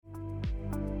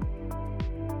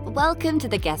Welcome to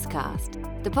the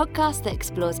Guestcast, the podcast that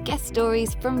explores guest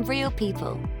stories from real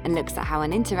people and looks at how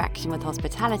an interaction with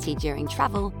hospitality during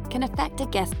travel can affect a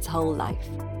guest's whole life.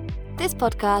 This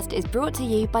podcast is brought to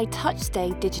you by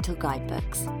TouchStay Digital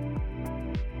Guidebooks.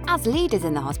 As leaders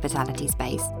in the hospitality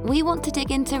space, we want to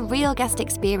dig into real guest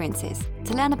experiences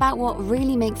to learn about what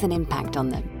really makes an impact on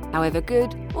them, however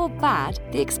good or bad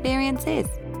the experience is.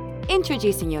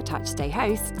 Introducing your TouchStay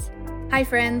hosts. Hi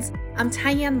friends, I'm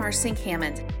Tyann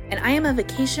Marsink-Hammond, and I am a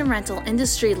vacation rental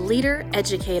industry leader,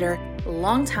 educator,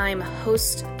 longtime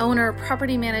host, owner,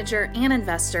 property manager, and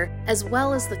investor, as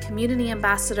well as the community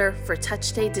ambassador for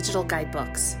TouchStay Digital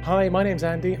Guidebooks. Hi, my name's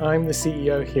Andy. I'm the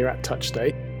CEO here at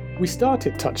TouchStay. We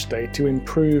started TouchStay to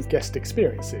improve guest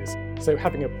experiences, so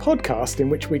having a podcast in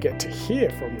which we get to hear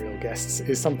from real guests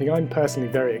is something I'm personally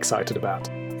very excited about.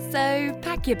 So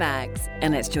pack your bags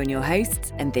and let's join your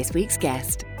hosts and this week's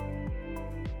guest.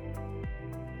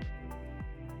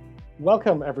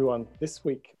 Welcome, everyone. This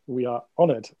week, we are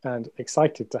honoured and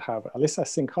excited to have Alissa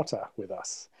Cincotta with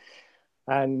us.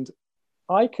 And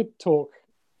I could talk,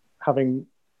 having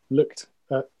looked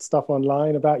at stuff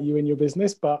online about you and your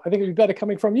business, but I think it'd be better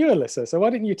coming from you, Alissa. So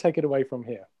why don't you take it away from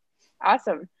here?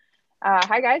 Awesome.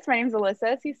 Hi, guys. My name is Alissa,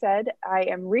 as you said. I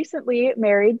am recently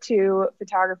married to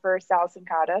photographer Sal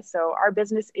Cincotta. So our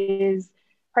business is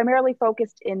primarily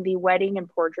focused in the wedding and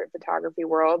portrait photography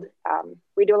world.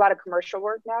 We do a lot of commercial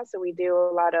work now. So we do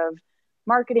a lot of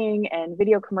marketing and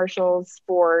video commercials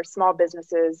for small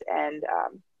businesses and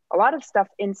a lot of stuff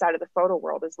inside of the photo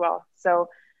world as well. So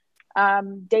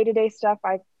day-to-day stuff,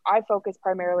 I focus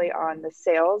primarily on the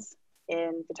sales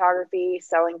in photography,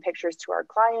 selling pictures to our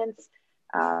clients,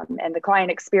 and the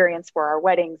client experience for our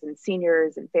weddings and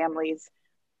seniors and families.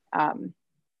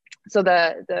 So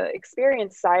the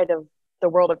experience side of the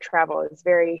world of travel is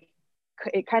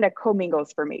it kind of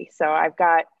commingles for me. So I've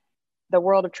got the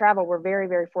world of travel. We're very,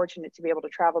 very fortunate to be able to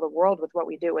travel the world with what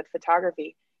we do with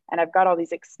photography. And I've got all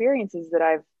these experiences that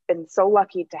I've been so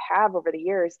lucky to have over the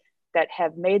years that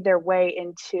have made their way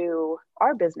into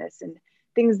our business, and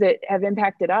things that have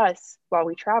impacted us while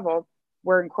we travel,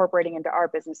 we're incorporating into our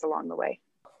business along the way.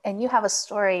 And you have a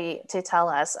story to tell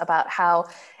us about how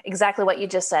exactly what you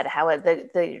just said, how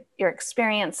your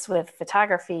experience with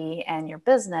photography and your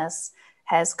business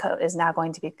is now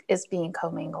being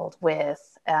commingled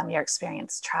with your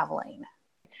experience traveling.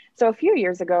 So a few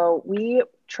years ago, we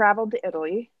traveled to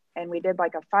Italy, and we did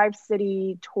like a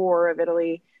 5-city tour of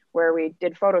Italy where we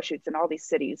did photo shoots in all these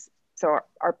cities. So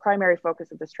our primary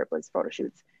focus of this trip was photo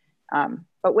shoots.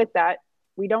 But with that,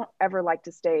 we don't ever like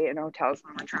to stay in hotels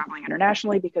when we're traveling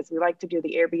internationally, because we like to do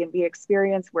the Airbnb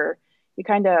experience where you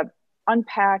kind of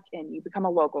unpack and you become a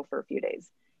local for a few days.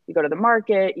 You go to the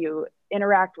market, you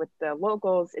interact with the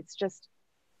locals. It's just,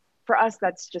 for us,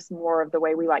 that's just more of the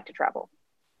way we like to travel.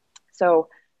 So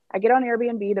I get on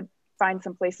Airbnb to find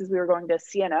some places. We were going to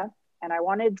Siena, and I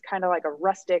wanted kind of like a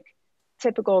rustic,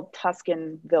 typical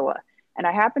Tuscan villa. And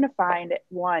I happened to find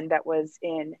one that was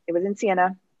in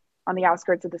Siena, on the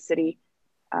outskirts of the city.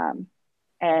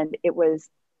 And it was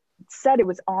said it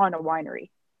was on a winery.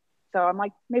 So I'm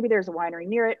like, maybe there's a winery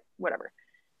near it, whatever.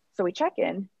 So we check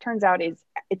in, turns out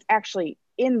it's actually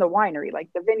in the winery. Like,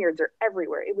 the vineyards are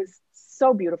everywhere. It was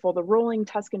so beautiful. The rolling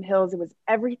Tuscan hills, it was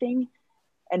everything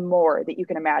and more that you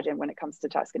can imagine when it comes to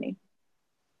Tuscany.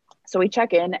 So we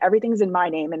check in, everything's in my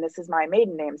name, and this is my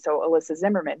maiden name. So Alissa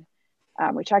Zimmerman.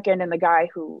 We check in, and the guy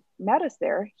who met us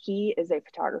there, he is a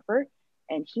photographer,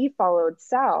 and he followed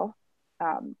Sal,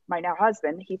 my now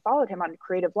husband. He followed him on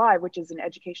Creative Live, which is an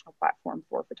educational platform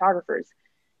for photographers.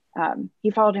 He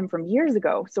followed him from years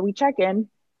ago. So we check in.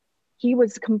 He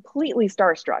was completely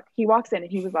starstruck. He walks in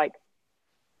and he was like,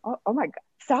 oh my God,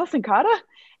 Sal Cincotta?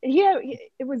 And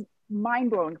it was mind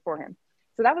blowing for him.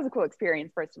 So that was a cool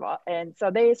experience, first of all. And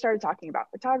so they started talking about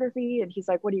photography, and he's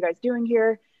like, what are you guys doing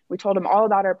here? We told him all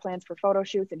about our plans for photo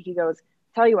shoots. And he goes,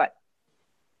 tell you what,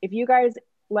 if you guys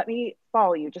let me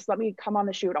follow you, just let me come on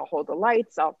the shoot. I'll hold the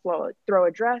lights. I'll throw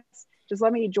a dress. Just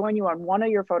let me join you on one of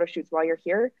your photo shoots while you're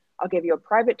here. I'll give you a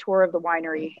private tour of the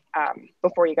winery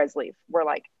before you guys leave. We're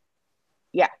like,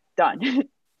 yeah, done.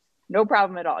 No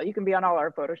problem at all. You can be on all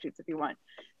our photo shoots if you want.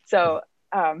 So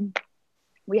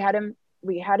we had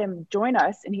him join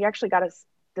us, and he actually got us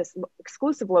this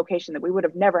exclusive location that we would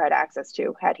have never had access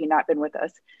to had he not been with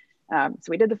us. So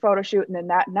we did the photo shoot, and then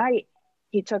that night,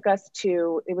 he took us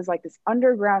to, it was like this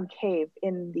underground cave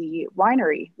in the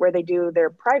winery where they do their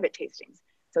private tastings.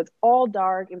 So it's all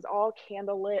dark. It was all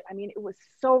candlelit. I mean, it was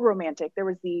so romantic. There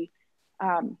was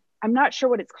I'm not sure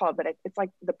what it's called, but it's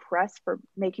like the press for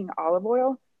making olive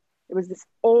oil. It was this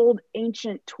old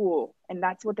ancient tool, and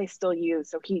that's what they still use.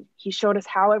 So he showed us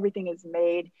how everything is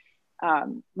made.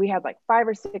 We had like 5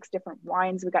 or 6 different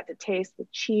wines we got to taste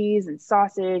with cheese and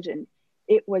sausage, and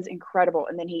it was incredible.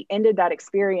 And then he ended that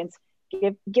experience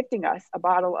gifting us a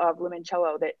bottle of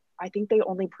limoncello that I think they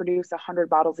only produce 100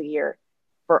 bottles a year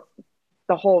for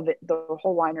the whole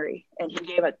winery, and he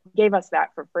gave us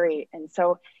that for free. And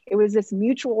so it was this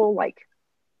mutual like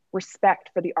respect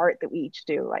for the art that we each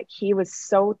do. Like, he was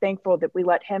so thankful that we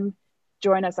let him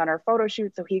join us on our photo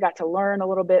shoot, so he got to learn a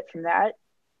little bit from that,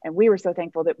 and we were so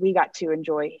thankful that we got to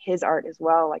enjoy his art as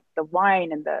well, like the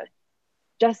wine and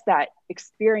just that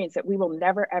experience that we will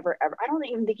never ever ever, I don't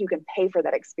even think you can pay for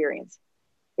that experience.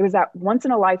 It was that once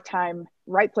in a lifetime,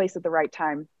 right place at the right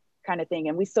time kind of thing.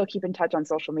 And we still keep in touch on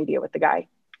social media with the guy.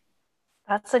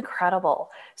 That's incredible.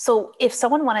 So if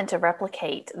someone wanted to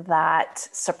replicate that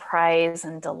surprise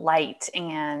and delight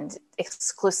and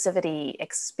exclusivity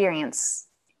experience,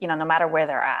 no matter where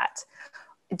they're at,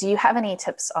 do you have any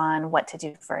tips on what to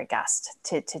do for a guest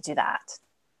to do that?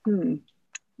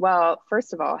 Well,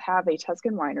 first of all, have a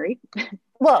Tuscan winery.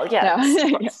 Well,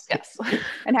 yes, yes.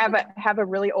 And have a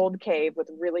really old cave with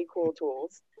really cool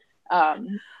tools.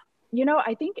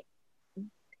 I think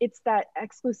it's that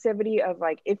exclusivity of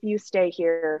like, if you stay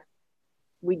here,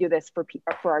 we do this for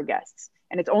our guests,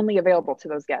 and it's only available to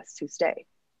those guests who stay.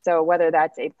 So whether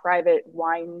that's a private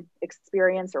wine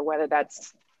experience, or whether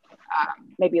that's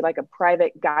maybe like a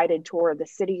private guided tour of the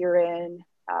city you're in,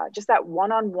 just that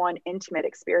one-on-one intimate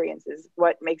experience is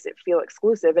what makes it feel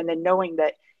exclusive. And then knowing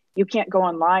that you can't go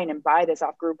online and buy this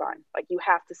off Groupon, like you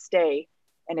have to stay,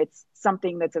 and it's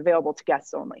something that's available to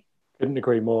guests only. Couldn't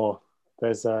agree more.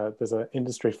 There's an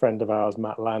industry friend of ours,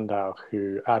 Matt Landau,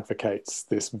 who advocates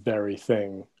this very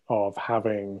thing of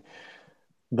having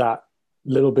that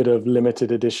little bit of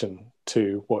limited edition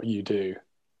to what you do,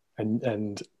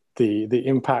 and the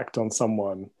impact on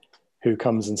someone who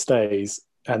comes and stays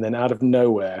and then out of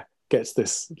nowhere gets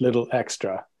this little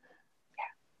extra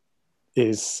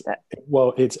is,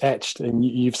 well, it's etched, and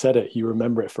you've said it, you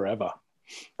remember it forever.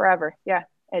 Yeah.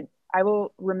 I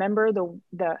will remember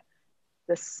the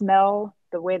smell,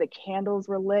 the way the candles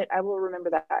were lit. I will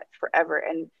remember that forever.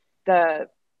 And the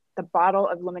bottle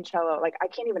of limoncello, like I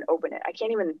can't even open it. I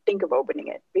can't even think of opening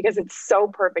it because it's so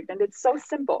perfect and it's so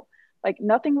simple. Like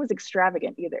nothing was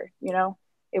extravagant either,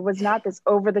 It was not this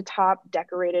over the top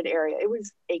decorated area. It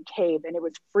was a cave, and it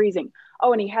was freezing.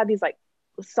 Oh, and he had these like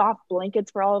soft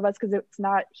blankets for all of us because it's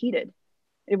not heated.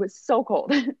 It was so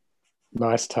cold.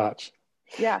 Nice touch.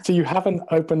 Yeah. So you haven't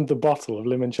opened the bottle of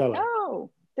limoncello? No,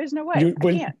 there's no way. I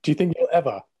can't. Do you think you'll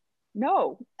ever?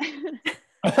 No.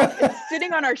 It's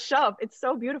sitting on our shelf. It's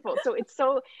so beautiful. So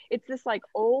it's this like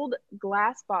old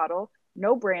glass bottle,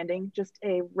 no branding, just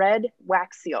a red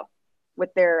wax seal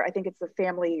with I think it's the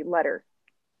family letter.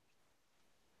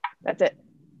 That's it.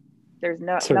 There's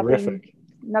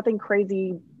nothing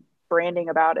crazy branding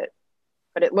about it,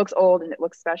 but it looks old and it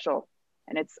looks special,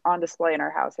 and it's on display in our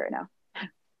house right now.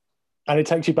 And it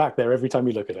takes you back there every time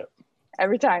you look at it.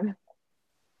 Every time.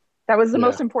 That was the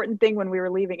most important thing when we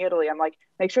were leaving Italy. I'm like,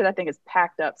 make sure that thing is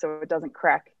packed up so it doesn't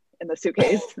crack in the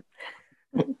suitcase.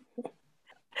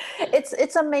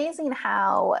 It's amazing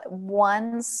how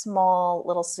one small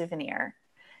little souvenir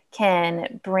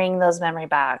can bring those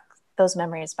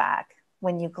memories back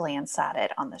when you glance at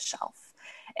it on the shelf.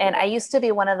 And I used to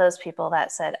be one of those people that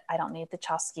said, I don't need the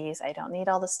tchotchkes, I don't need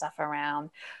all the stuff around.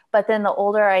 But then the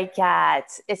older I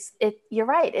get, you're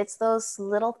right. It's those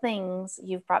little things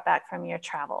you've brought back from your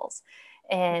travels,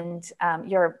 and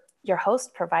your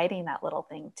host providing that little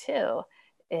thing too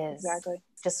is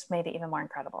just made it even more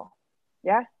incredible.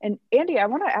 Yeah. And Andy, I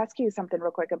want to ask you something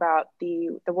real quick about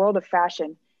the world of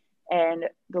fashion and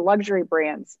the luxury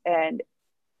brands. And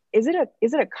is it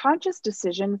a conscious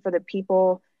decision for the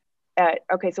people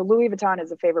so Louis Vuitton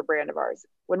is a favorite brand of ours.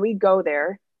 When we go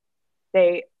there,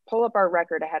 they pull up our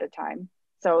record ahead of time.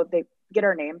 So they get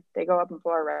our name, they go up and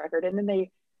pull our record, and then they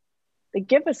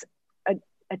give us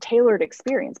a tailored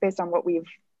experience based on what we've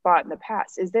bought in the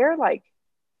past. Is there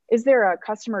a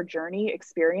customer journey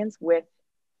experience with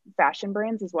fashion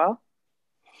brands as well?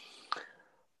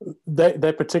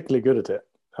 They're particularly good at it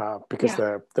because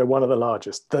they're one of the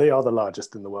largest. They are the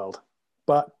largest in the world.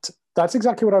 But that's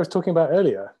exactly what I was talking about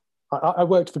earlier. I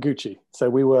worked for Gucci, so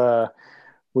we were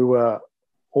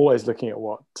always looking at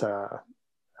what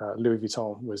Louis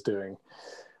Vuitton was doing.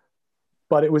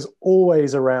 But it was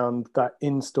always around that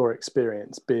in-store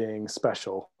experience being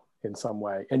special in some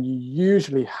way. And you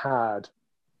usually had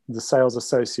the sales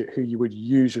associate who you would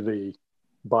usually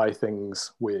buy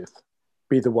things with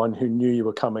be the one who knew you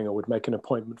were coming or would make an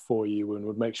appointment for you and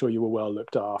would make sure you were well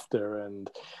looked after. And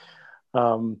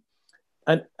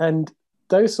And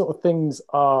those sort of things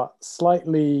are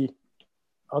slightly,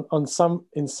 in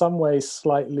some ways,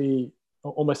 slightly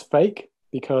almost fake,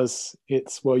 because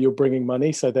it's, well, you're bringing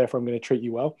money, so therefore I'm going to treat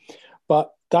you well.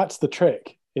 But that's the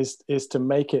trick, is to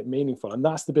make it meaningful. And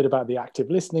that's the bit about the active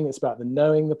listening. It's about the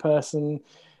knowing the person.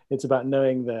 It's about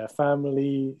knowing their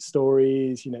family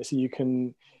stories, so you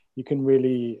can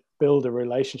really build a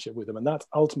relationship with them. And that's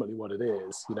ultimately what it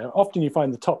is. Often you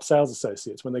find the top sales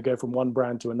associates, when they go from one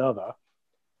brand to another,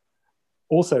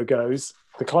 also goes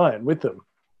the client with them.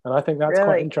 And I think that's Really?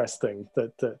 quite interesting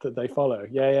that they follow.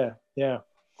 Yeah.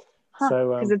 Huh. So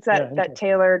because it's that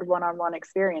tailored one-on-one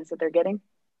experience that they're getting.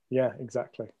 Yeah,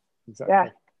 exactly. Yeah,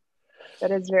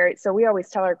 that is so we always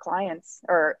tell our clients,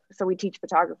 so we teach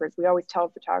photographers, we always tell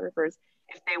photographers,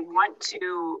 if they want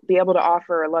to be able to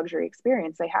offer a luxury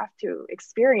experience, they have to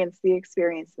experience the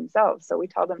experience themselves. So we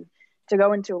tell them to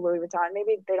go into a Louis Vuitton.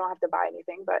 Maybe they don't have to buy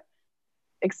anything, but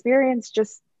experience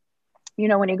just,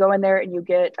 when you go in there and you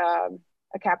get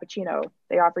a cappuccino,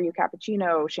 they offer you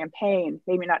cappuccino, champagne,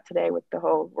 maybe not today with the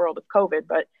whole world of COVID,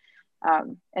 but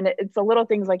and it's the little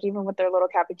things, like even with their little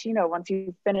cappuccino, once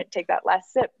you finish, take that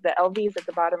last sip, the LVs at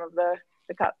the bottom of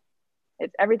the cup,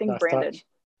 everything's branded. Touch.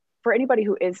 For anybody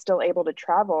who is still able to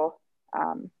travel,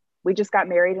 we just got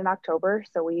married in October,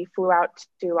 so we flew out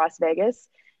to Las Vegas.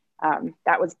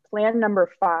 That was plan number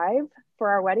 5 for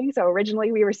our wedding. So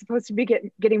originally we were supposed to be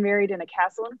getting married in a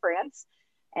castle in France,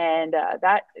 and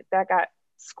that got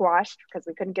squashed because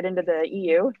we couldn't get into the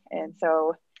EU. And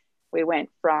so we went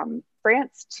from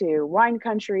France to wine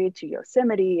country to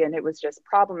Yosemite, and it was just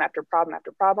problem after problem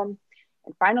after problem.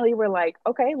 And finally we're like,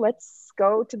 okay, let's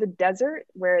go to the desert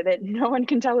where that no one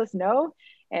can tell us no,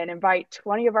 and invite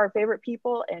 20 of our favorite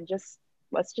people, and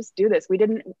let's just do this.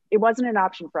 It wasn't an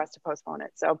option for us to postpone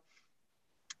it. So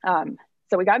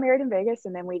we got married in Vegas,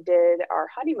 and then we did our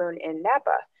honeymoon in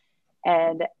Napa.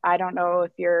 And I don't know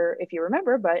if you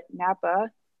remember, but Napa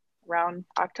around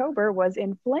October was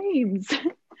in flames.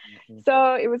 Mm-hmm.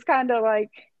 So it was kind of like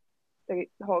the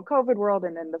whole COVID world,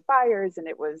 and then the fires, and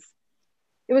it was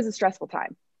a stressful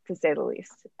time, to say the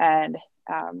least. And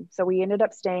so we ended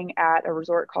up staying at a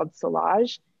resort called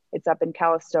Solage. It's up in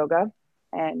Calistoga,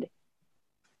 and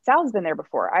Sal's been there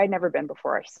before. I had never been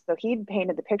before. So he'd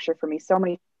painted the picture for me so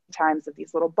many times of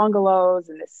these little bungalows,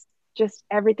 and this, just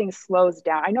everything slows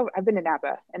down. I know, I've been to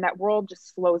Napa, and that world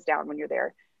just slows down when you're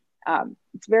there.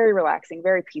 It's very relaxing,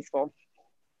 very peaceful.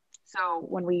 So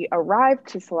when we arrived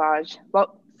to Solage,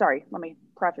 let me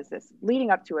preface this.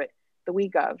 Leading up to it, the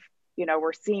week of,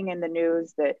 we're seeing in the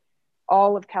news that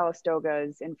all of Calistoga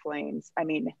is in flames. I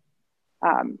mean,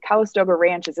 Calistoga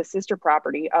Ranch is a sister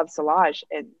property of Solage,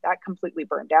 and that completely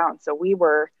burned down. So we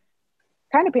were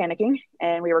kind of panicking,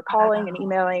 and we were calling and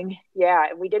emailing. Yeah.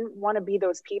 And we didn't want to be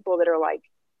those people that are like,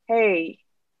 hey,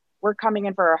 we're coming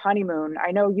in for our honeymoon.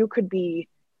 I know you could be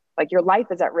like, your life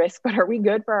is at risk, but are we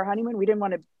good for our honeymoon? We didn't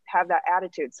want to have that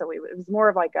attitude. So it was more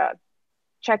of like a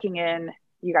checking in.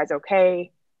 You guys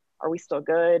okay? Are we still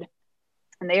good?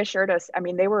 And they assured us, I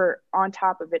mean, they were on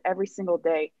top of it every single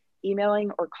day,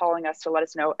 emailing or calling us to let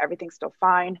us know everything's still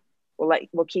fine.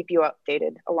 We'll keep you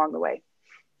updated along the way.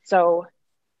 So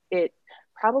it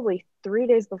probably 3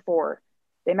 days before,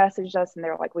 they messaged us, and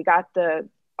they're like, we got the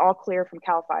all clear from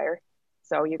CAL FIRE.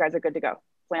 So you guys are good to go.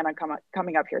 Plan on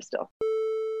coming up here still.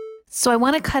 So I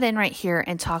want to cut in right here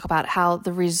and talk about how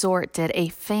the resort did a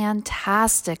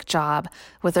fantastic job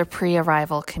with their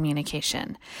pre-arrival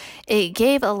communication. It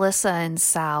gave Alissa and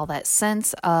Sal that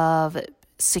sense of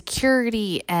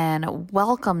security and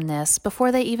welcomeness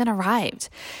before they even arrived.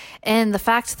 And the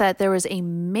fact that there was a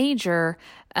major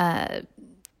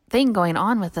thing going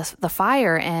on with the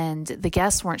fire, and the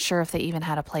guests weren't sure if they even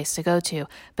had a place to go to.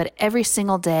 But every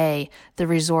single day, the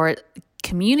resort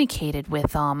communicated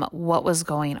with them what was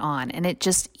going on, and it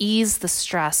just eased the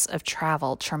stress of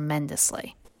travel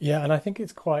tremendously. Yeah, and I think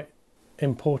it's quite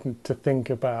important to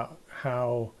think about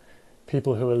how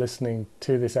people who are listening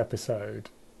to this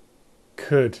episode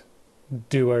could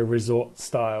do a resort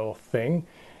style thing,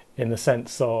 in the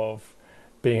sense of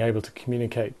being able to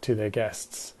communicate to their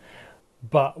guests,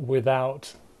 but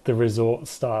without the resort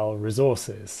style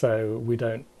resources. So we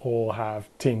don't all have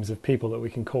teams of people that we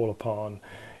can call upon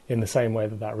in the same way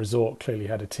that resort clearly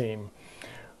had a team.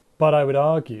 But I would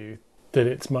argue that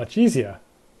it's much easier,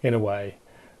 in a way,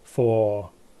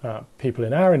 for people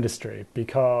in our industry,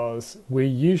 because we're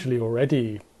usually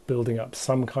already building up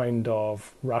some kind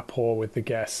of rapport with the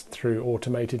guest through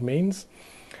automated means.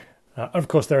 Of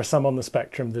course, there are some on the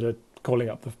spectrum that are calling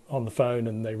up on the phone,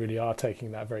 and they really are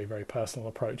taking that very, very personal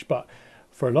approach. But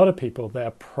for a lot of people,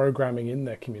 they're programming in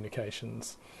their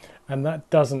communications. And that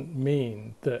doesn't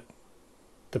mean that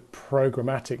the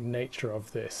programmatic nature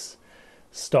of this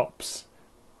stops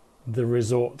the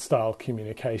resort style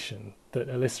communication that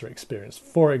Alissa experienced.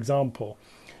 For example,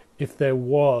 if there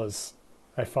was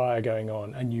a fire going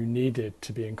on and you needed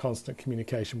to be in constant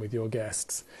communication with your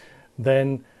guests,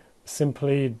 then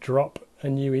simply drop a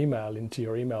new email into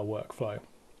your email workflow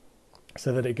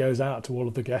so that it goes out to all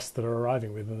of the guests that are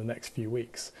arriving within the next few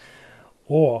weeks.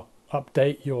 Or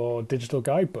update your digital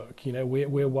guidebook. You know,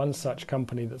 we're one such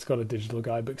company that's got a digital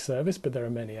guidebook service, but there are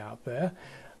many out there.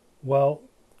 Well,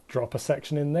 drop a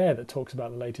section in there that talks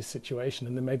about the latest situation,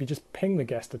 and then maybe just ping the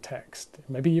guest a text.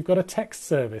 Maybe you've got a text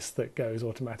service that goes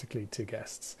automatically to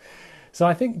guests. So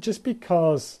I think just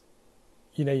because,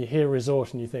 you know, you hear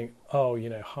resort and you think, oh, you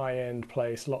know, high-end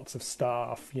place, lots of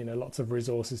staff, you know, lots of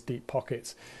resources, deep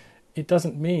pockets, it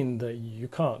doesn't mean that you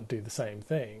can't do the same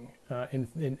thing.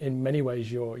 In many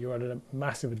ways, you're at a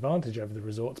massive advantage over the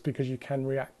resorts because you can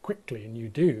react quickly, and you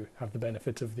do have the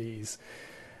benefit of these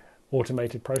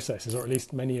automated processes, or at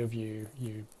least many of you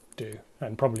do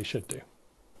and probably should do.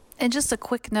 And just a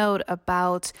quick note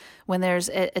about when there's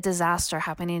a disaster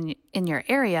happening in your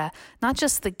area, not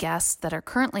just the guests that are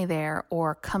currently there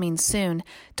or coming soon,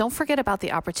 don't forget about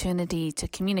the opportunity to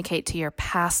communicate to your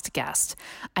past guests.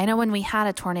 I know when we had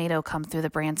a tornado come through the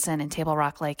Branson and Table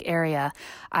Rock Lake area,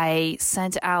 I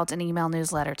sent out an email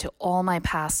newsletter to all my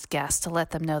past guests to let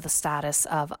them know the status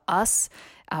of us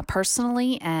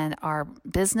personally and our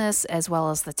business as well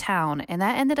as the town. And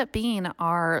that ended up being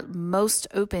our most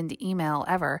opened email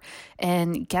ever.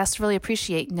 And guests really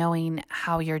appreciate knowing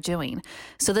how you're doing.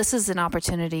 So this is an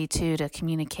opportunity to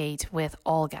communicate with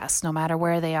all guests, no matter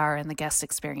where they are in the guest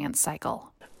experience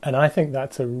cycle. And I think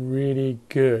that's a really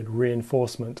good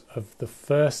reinforcement of the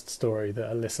first story that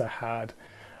Alissa had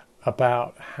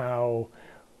about how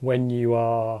when you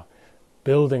are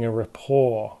building a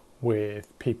rapport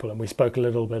with people, and we spoke a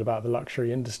little bit about the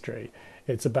luxury industry,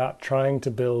 it's about trying to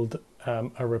build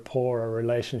a rapport, a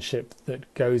relationship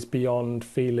that goes beyond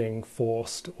feeling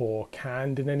forced or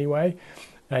canned in any way.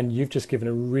 And you've just given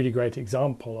a really great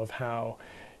example of how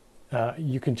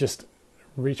you can just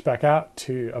reach back out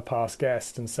to a past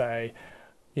guest and say,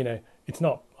 you know, it's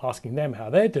not asking them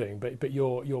how they're doing, but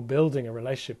you're building a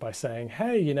relationship by saying,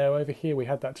 hey, you know, over here we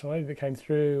had that tornado that came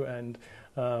through, and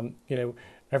you know,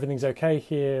 everything's okay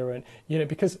here. And, you know,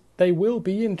 because they will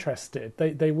be interested,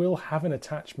 they will have an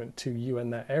attachment to you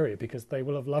in that area because they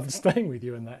will have loved staying with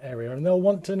you in that area, and they'll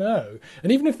want to know.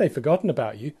 And even if they've forgotten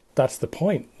about you, that's the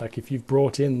point. Like, if you've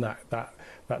brought in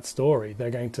that story,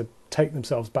 they're going to take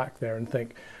themselves back there and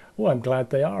think, oh, I'm glad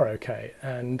they are okay,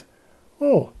 and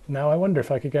oh, now I wonder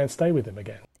if I could go and stay with them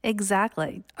again.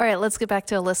 Exactly. All right, let's get back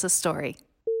to Alyssa's story.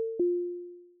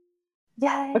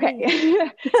 Yay. Okay.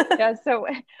 Yeah, so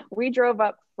we drove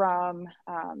up from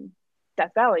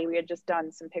Death Valley. We had just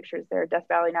done some pictures there, Death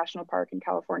Valley National Park in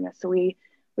California. So we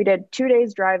did 2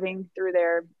 days driving through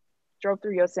there, drove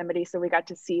through Yosemite. So we got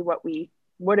to see what we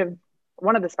would have,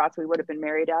 one of the spots we would have been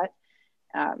married at.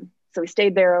 So we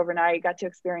stayed there overnight, got to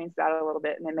experience that a little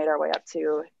bit, and then made our way up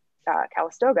to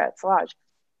Calistoga at Solage.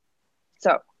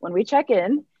 So when we check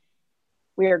in,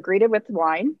 we are greeted with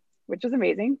wine, which is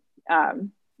amazing.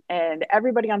 And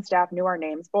everybody on staff knew our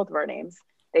names, both of our names.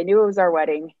 They knew it was our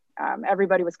wedding.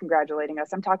 Everybody was congratulating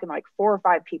us. I'm talking like 4 or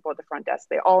 5 people at the front desk.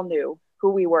 They all knew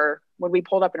who we were when we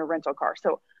pulled up in a rental car.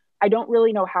 So I don't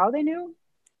really know how they knew.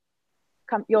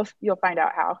 You'll find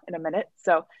out how in a minute.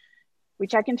 So we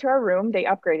check into our room. They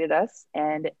upgraded us,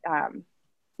 and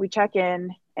we check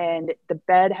in, and the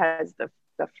bed has the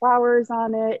flowers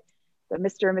on it, the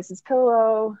Mr. and Mrs.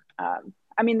 Pillow.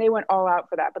 I mean, they went all out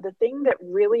for that. But the thing that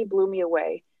really blew me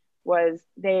away was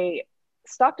they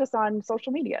stalked us on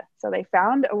social media. So they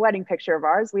found a wedding picture of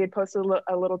ours. We had posted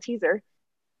a little teaser.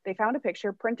 They found a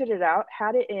picture, printed it out,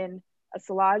 had it in a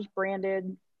Solage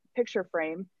branded picture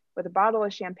frame with a bottle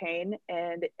of champagne.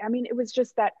 And I mean, it was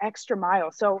just that extra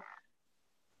mile. So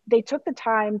they took the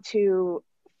time to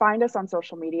find us on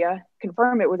social media,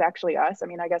 confirm it was actually us. I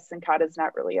mean, I guess Cincotta is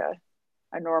not really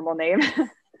a normal name,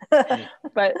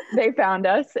 but they found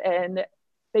us, and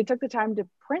they took the time to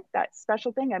print that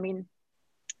special thing. I mean,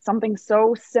 something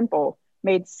so simple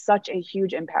made such a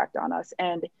huge impact on us.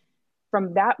 And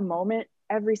from that moment,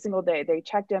 every single day, they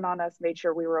checked in on us, made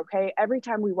sure we were okay. Every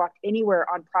time we walked anywhere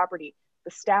on property,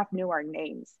 the staff knew our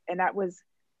names. And it was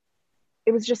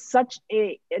just such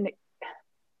an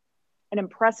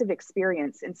impressive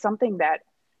experience, and something that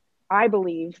I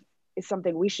believe is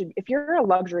something we should, if you're a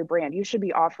luxury brand, you should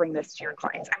be offering this to your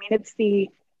clients. I mean, it's the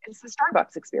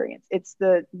Starbucks experience. It's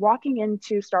the walking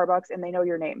into Starbucks and they know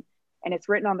your name, and it's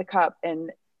written on the cup.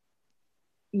 And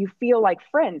you feel like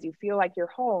friends, you feel like you're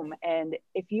home. And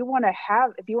if you want to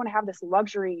have this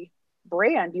luxury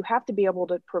brand, you have to be able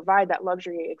to provide that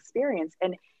luxury experience.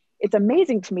 And it's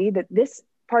amazing to me that this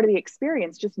part of the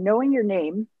experience, just knowing your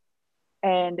name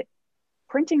and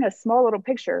printing a small little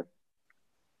picture,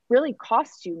 really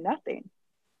costs you nothing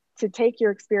to take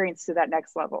your experience to that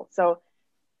next level. So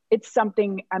it's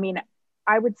something, I mean,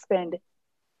 I would spend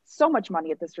so much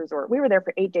money at this resort. We were there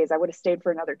for 8 days. I would have stayed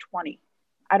for another 20.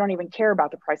 I don't even care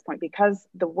about the price point because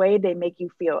the way they make you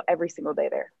feel every single day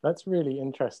there. That's really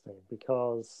interesting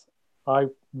because I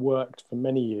worked for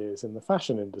many years in the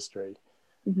fashion industry,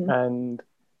 and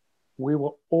we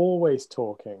were always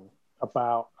talking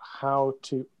about how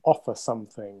to offer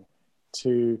something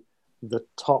to the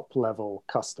top level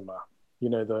customer, you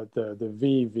know, the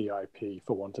VVIP,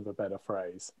 for want of a better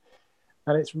phrase.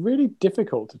 And it's really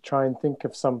difficult to try and think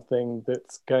of something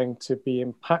that's going to be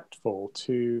impactful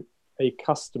to a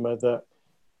customer that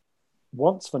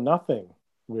wants for nothing,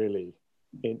 really,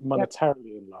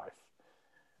 monetarily in life.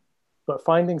 But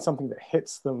finding something that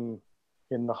hits them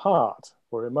in the heart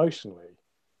or emotionally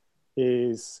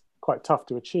is quite tough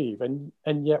to achieve.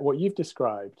 And yet what you've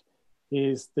described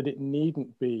is that it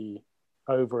needn't be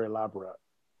over elaborate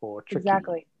or tricky.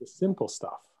 Exactly. The simple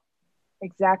stuff.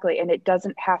 Exactly. And it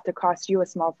doesn't have to cost you a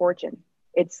small fortune.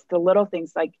 It's the little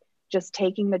things, like just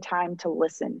taking the time to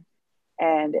listen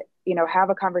and, you know, have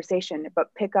a conversation,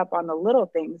 but pick up on the little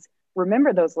things,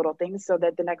 remember those little things so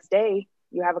that the next day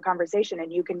you have a conversation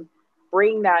and you can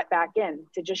bring that back in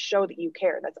to just show that you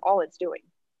care. That's all it's doing.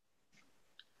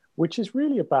 Which is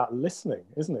really about listening,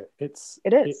 isn't it?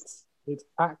 It is. It's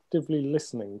actively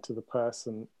listening to the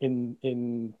person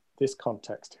in this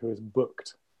context who has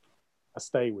booked a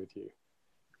stay with you.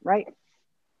 Right.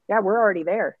 Yeah, we're already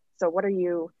there. So what are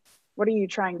you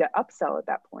trying to upsell at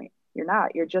that point? You're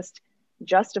not. You're just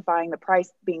justifying the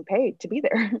price being paid to be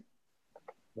there.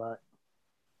 Right.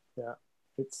 Yeah.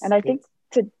 And I think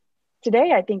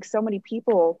today, I think so many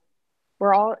people,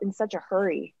 we're all in such a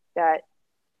hurry that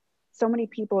so many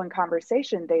people in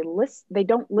conversation, they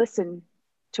don't listen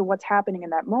to what's happening in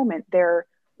that moment. They're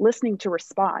listening to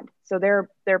respond. So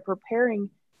they're preparing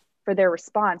for their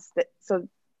response, so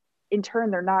in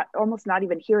turn they're almost not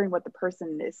even hearing what the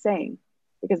person is saying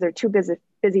because they're too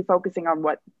busy focusing on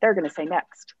what they're going to say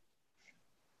next.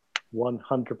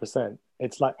 100%.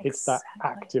 It's like It's that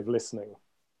active listening.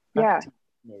 Yeah.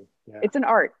 It's an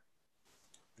art.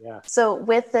 Yeah. So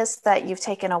with this that you've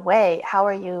taken away, how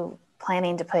are you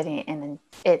planning to put it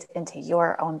into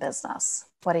your own business?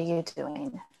 What are you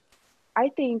doing? I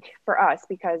think for us,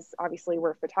 because obviously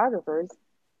we're photographers,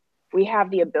 we have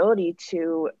the ability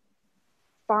to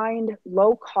find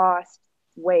low-cost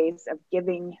ways of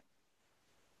giving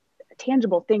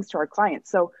tangible things to our clients.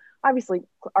 So obviously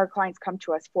our clients come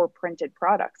to us for printed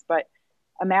products, but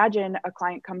imagine a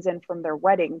client comes in from their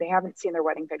wedding. They haven't seen their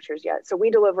wedding pictures yet. So we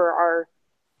deliver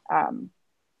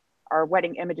our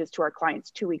wedding images to our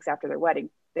clients 2 weeks after their wedding.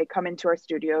 They come into our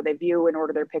studio, they view and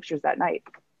order their pictures that night.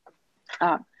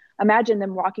 Imagine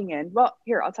them walking in. Well,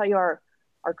 here, I'll tell you our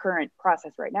current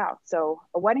process right now. So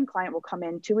a wedding client will come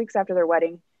in 2 weeks after their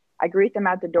wedding. I greet them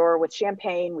at the door with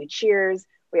champagne, we cheers,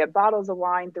 we have bottles of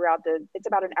wine throughout it's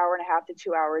about an hour and a half to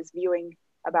 2 hours viewing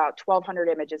about 1,200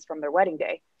 images from their wedding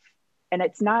day. And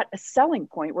it's not a selling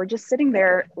point. We're just sitting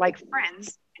there like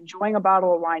friends, enjoying a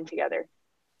bottle of wine together.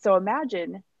 So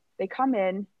imagine they come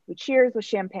in, we cheers with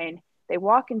champagne, they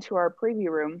walk into our preview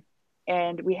room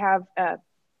and we have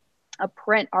a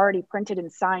print already printed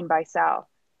and signed by Sal,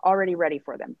 already ready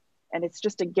for them. And it's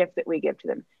just a gift that we give to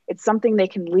them. It's something they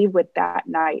can leave with that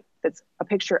night. That's a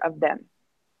picture of them.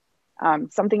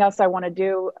 Something else I want to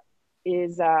do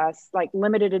is like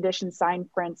limited edition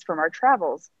signed prints from our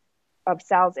travels of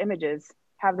Sal's images,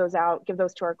 have those out, give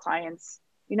those to our clients.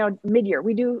 You know, mid-year,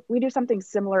 we do something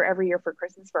similar every year for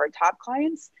Christmas for our top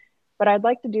clients, but I'd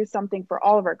like to do something for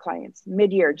all of our clients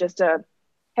mid-year, just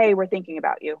hey, we're thinking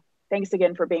about you. Thanks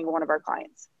again for being one of our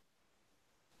clients.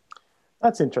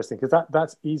 That's interesting because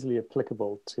that's easily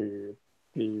applicable to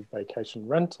the vacation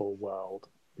rental world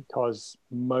because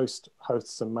most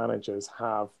hosts and managers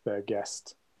have their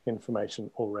guest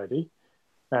information already.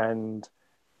 And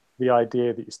the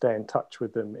idea that you stay in touch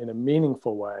with them in a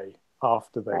meaningful way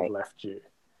after they've left you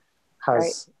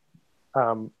has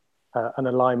an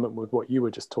alignment with what you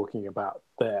were just talking about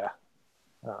there.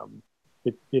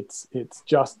 It's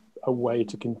just a way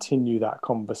to continue that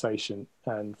conversation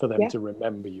and for them to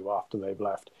remember you after they've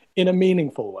left in a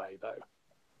meaningful way, though.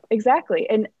 Exactly.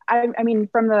 And I mean,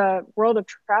 from the world of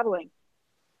traveling,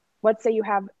 let's say you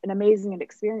have an amazing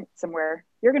experience somewhere,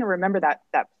 you're going to remember that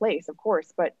place, of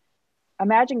course, but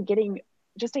imagine getting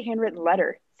just a handwritten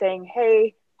letter saying,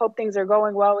 hey, Hope things are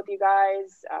going well with you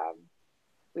guys.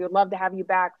 We would love to have you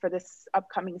back for this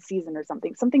upcoming season or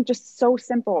something. Something just so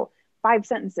simple, 5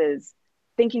 sentences,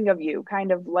 thinking of you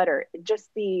kind of letter. Just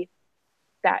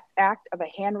that act of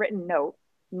a handwritten note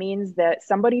means that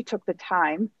somebody took the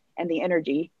time and the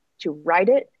energy to write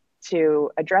it,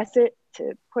 to address it,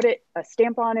 to put a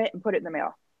stamp on it and put it in the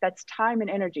mail. That's time and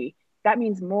energy. That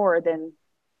means more than,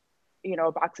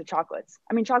 a box of chocolates.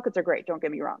 I mean, chocolates are great, don't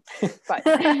get me wrong, but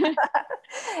a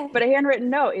handwritten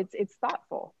note, it's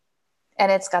thoughtful.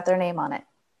 And it's got their name on it.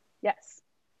 Yes.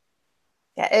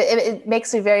 Yeah, it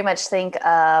makes me very much think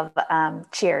of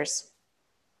Cheers.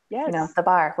 Yes. The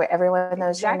bar where everyone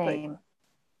knows Exactly. your name.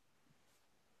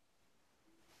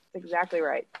 That's exactly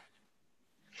right.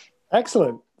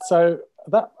 Excellent. So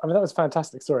that was a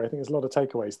fantastic story. I think there's a lot of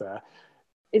takeaways there.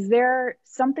 Is there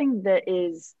something that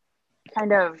is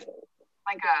kind of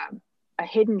like a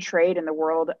hidden trade in the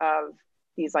world of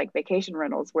these like vacation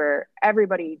rentals where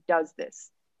everybody does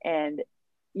this and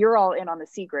you're all in on the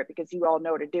secret because you all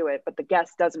know to do it, but the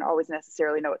guest doesn't always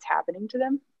necessarily know what's happening to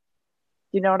them?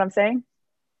 You know what I'm saying?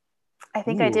 I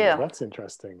think I do. That's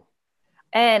interesting.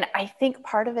 And I think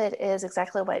part of it is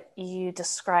exactly what you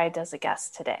described as a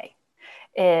guest today,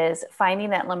 is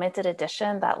finding that limited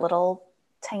edition, that little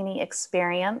tiny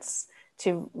experience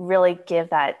to really give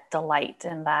that delight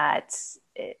and that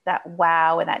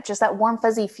wow and that warm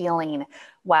fuzzy feeling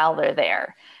while they're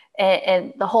there.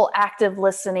 And the whole active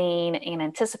listening and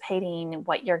anticipating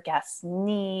what your guests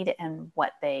need and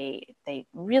what they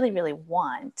really, really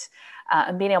want,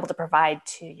 and being able to provide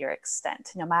to your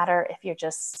extent, no matter if you're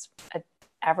just an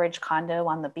average condo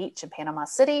on the beach in Panama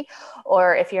City,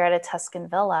 or if you're at a Tuscan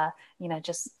villa,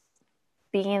 just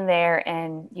being there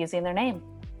and using their name.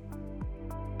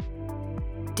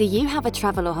 Do you have a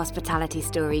travel or hospitality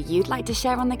story you'd like to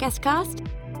share on the Guestcast?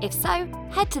 If so,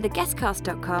 head to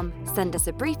theguestcast.com, send us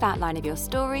a brief outline of your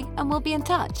story, and we'll be in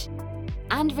touch.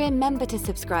 And remember to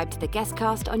subscribe to the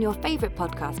Guestcast on your favourite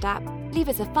podcast app, leave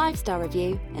us a 5-star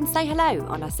review, and say hello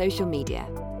on our social media,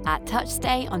 at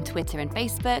TouchStay on Twitter and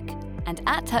Facebook, and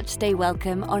at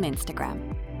TouchStayWelcome on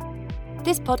Instagram.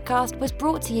 This podcast was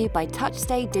brought to you by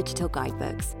TouchStay Digital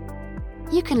Guidebooks.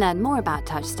 You can learn more about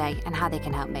TouchStay and how they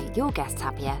can help make your guests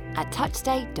happier at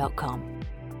touchstay.com.